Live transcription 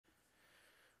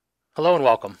Hello and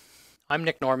welcome. I'm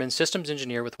Nick Norman, Systems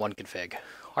Engineer with OneConfig.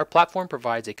 Our platform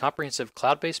provides a comprehensive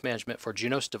cloud-based management for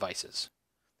Junos devices.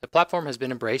 The platform has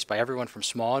been embraced by everyone from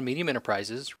small and medium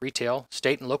enterprises, retail,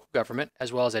 state and local government,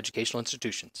 as well as educational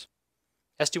institutions.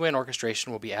 SD-WAN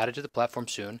orchestration will be added to the platform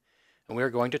soon, and we are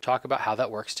going to talk about how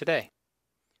that works today.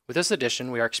 With this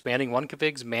addition, we are expanding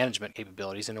OneConfig's management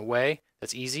capabilities in a way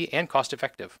that's easy and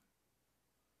cost-effective.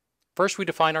 First, we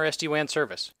define our SD-WAN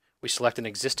service. We select an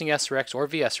existing SRX or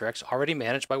vSRX already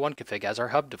managed by OneConfig as our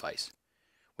hub device.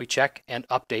 We check and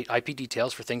update IP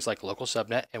details for things like local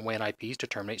subnet and WAN IPs to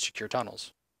terminate secure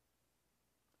tunnels.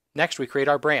 Next, we create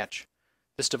our branch.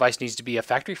 This device needs to be a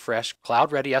factory-fresh,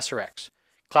 cloud-ready SRX.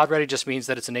 Cloud-ready just means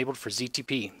that it's enabled for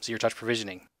ZTP, zero-touch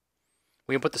provisioning.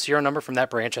 We input the serial number from that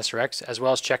branch SRX, as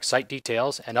well as check site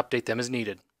details and update them as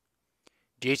needed.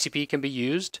 DHCP can be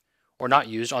used or not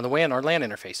used on the WAN or LAN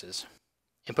interfaces.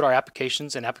 Input our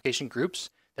applications and application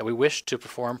groups that we wish to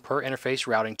perform per interface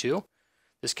routing to.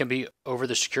 This can be over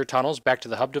the secure tunnels back to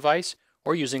the hub device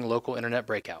or using local internet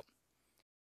breakout.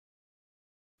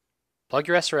 Plug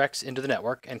your SRX into the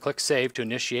network and click Save to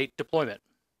initiate deployment.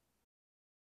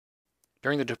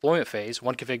 During the deployment phase,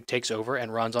 OneConfig takes over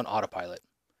and runs on autopilot.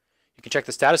 You can check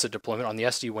the status of deployment on the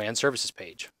SD-WAN services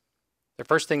page. The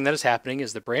first thing that is happening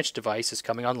is the branch device is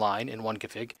coming online in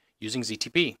OneConfig using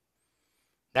ZTP.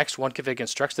 Next, OneConfig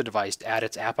instructs the device to add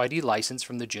its App ID license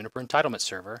from the Juniper entitlement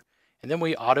server, and then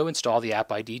we auto-install the App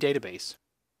ID database.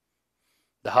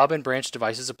 The hub and branch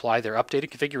devices apply their updated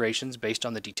configurations based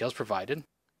on the details provided.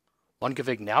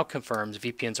 OneConfig now confirms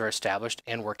VPNs are established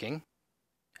and working.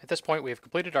 At this point, we have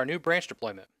completed our new branch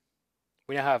deployment.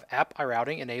 We now have App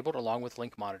iRouting enabled along with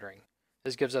link monitoring.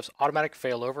 This gives us automatic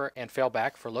failover and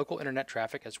failback for local internet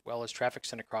traffic as well as traffic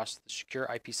sent across the secure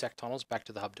IPsec tunnels back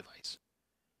to the hub device.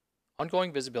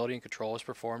 Ongoing visibility and control is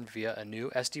performed via a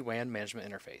new SD-WAN management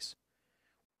interface.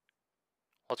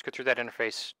 Let's go through that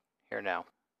interface here now.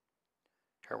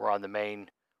 Here we're on the main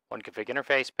OneConfig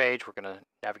interface page. We're going to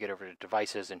navigate over to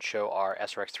devices and show our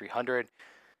SRX 300.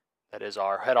 That is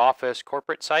our head office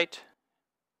corporate site.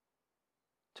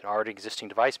 It's an already existing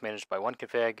device managed by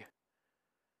OneConfig.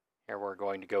 Here we're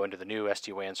going to go into the new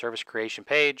SD-WAN service creation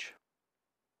page.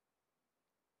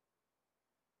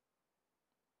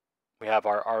 We have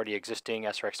our already existing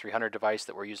SRX 300 device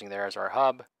that we're using there as our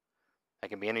hub.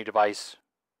 That can be any device,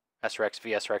 SRX,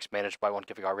 vSRX managed by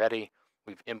OneConfig already.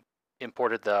 We've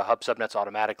imported the hub subnets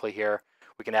automatically here.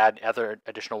 We can add other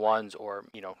additional ones or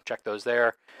check those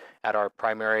there. Add our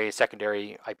primary,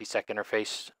 secondary IPsec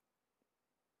interface.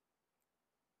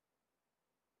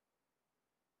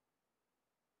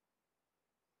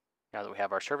 Now that we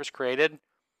have our service created,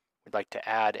 we'd like to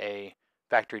add a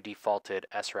factory defaulted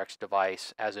SRX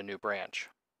device as a new branch.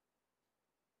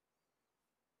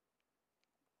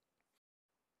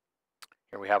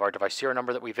 Here we have our device serial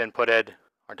number that we've inputted,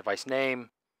 our device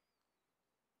name,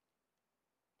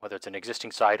 whether it's an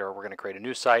existing site or we're going to create a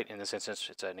new site. In this instance,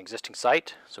 it's an existing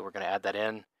site, so we're going to add that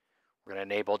in. We're going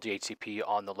to enable DHCP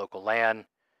on the local LAN.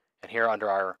 And here under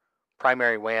our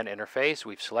primary WAN interface,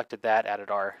 we've selected that, added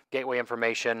our gateway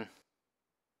information.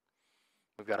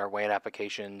 We've got our WAN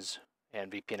applications and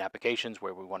VPN applications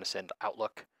where we want to send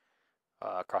Outlook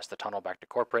across the tunnel back to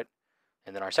corporate.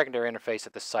 And then our secondary interface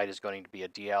at this site is going to be a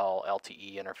DL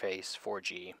LTE interface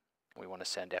 4G. We want to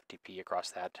send FTP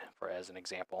across that as an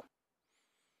example.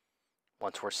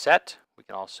 Once we're set, we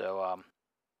can also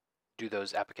do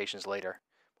those applications later.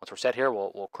 Once we're set here,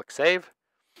 we'll click Save.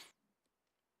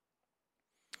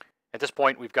 At this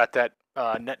point, we've got that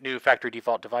net new factory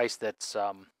default device that's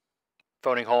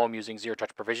phoning home using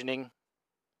zero-touch provisioning.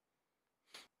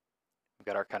 We've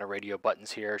got our kind of radio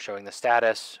buttons here showing the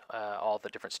status, all the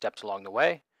different steps along the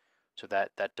way. So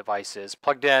that device is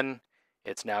plugged in.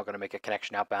 It's now going to make a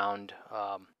connection outbound,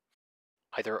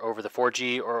 either over the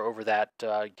 4G or over that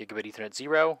Gigabit Ethernet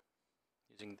 0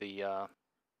 using the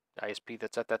ISP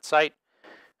that's at that site.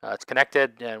 It's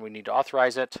connected and we need to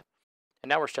authorize it. And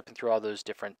now we're stepping through all those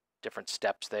different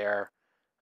steps there.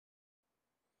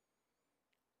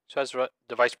 So as the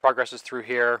device progresses through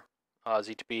here,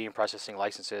 ZTP and processing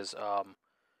licenses, I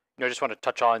just want to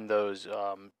touch on those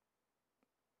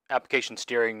application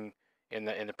steering in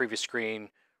the previous screen.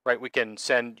 Right, we can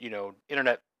send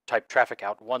internet type traffic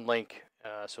out one link,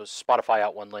 so Spotify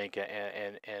out one link,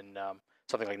 and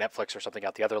something like Netflix or something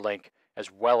out the other link,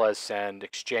 as well as send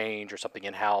Exchange or something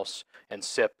in house and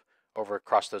SIP over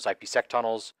across those IPsec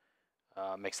tunnels.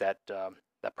 Makes that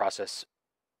process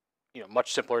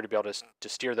much simpler to be able to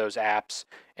steer those apps.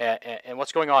 And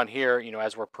what's going on here,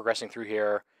 as we're progressing through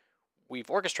here, we've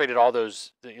orchestrated all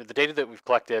those, the data that we've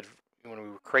collected when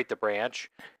we create the branch,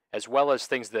 as well as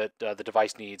things that the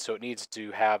device needs. So it needs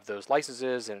to have those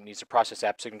licenses, and it needs to process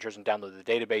app signatures and download the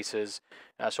databases.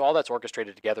 So all that's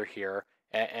orchestrated together here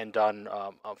and done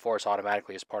for us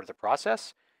automatically as part of the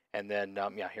process. And then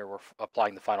yeah, here we're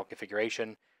applying the final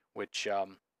configuration, which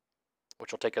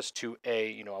will take us to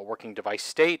a working device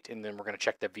state, and then we're going to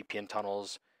check the VPN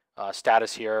tunnels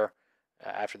status here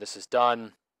after this is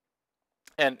done.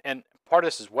 And part of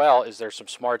this as well is there's some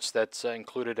smarts that's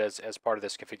included as part of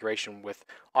this configuration with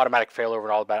automatic failover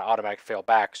and all about automatic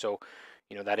failback. So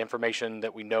that information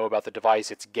that we know about the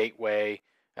device, its gateway,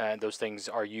 and those things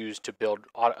are used to build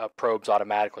probes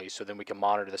automatically. So then we can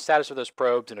monitor the status of those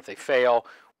probes, and if they fail,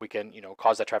 we can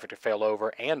cause that traffic to fail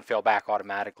over and fail back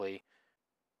automatically.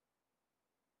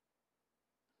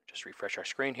 Just refresh our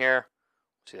screen here.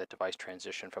 See that device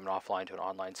transition from an offline to an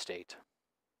online state.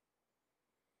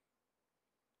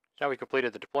 Now we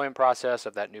completed the deployment process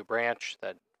of that new branch,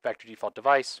 that factory default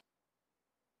device.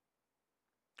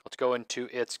 Let's go into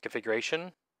its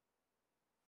configuration.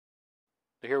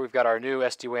 So here we've got our new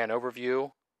SD-WAN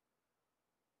overview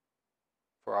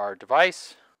for our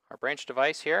device, our branch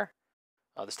device here.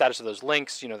 The status of those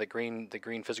links, the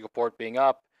green physical port being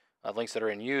up, links that are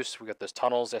in use. We've got those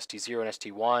tunnels, ST0 and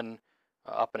ST1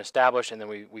 up and established, and then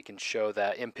we can show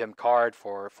the MPIM card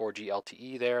for 4G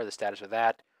LTE there, the status of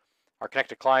that. Our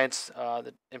connected clients,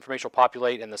 the information will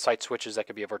populate, and the site switches, that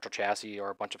could be a virtual chassis or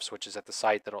a bunch of switches at the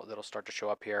site that'll start to show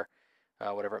up here,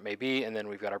 whatever it may be. And then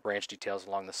we've got our branch details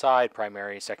along the side,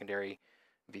 primary, secondary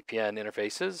VPN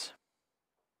interfaces.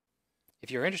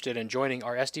 If you're interested in joining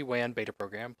our SD-WAN beta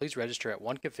program, please register at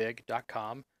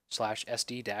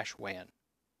oneconfig.com/SD-WAN.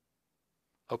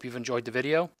 Hope you've enjoyed the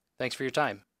video. Thanks for your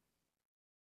time.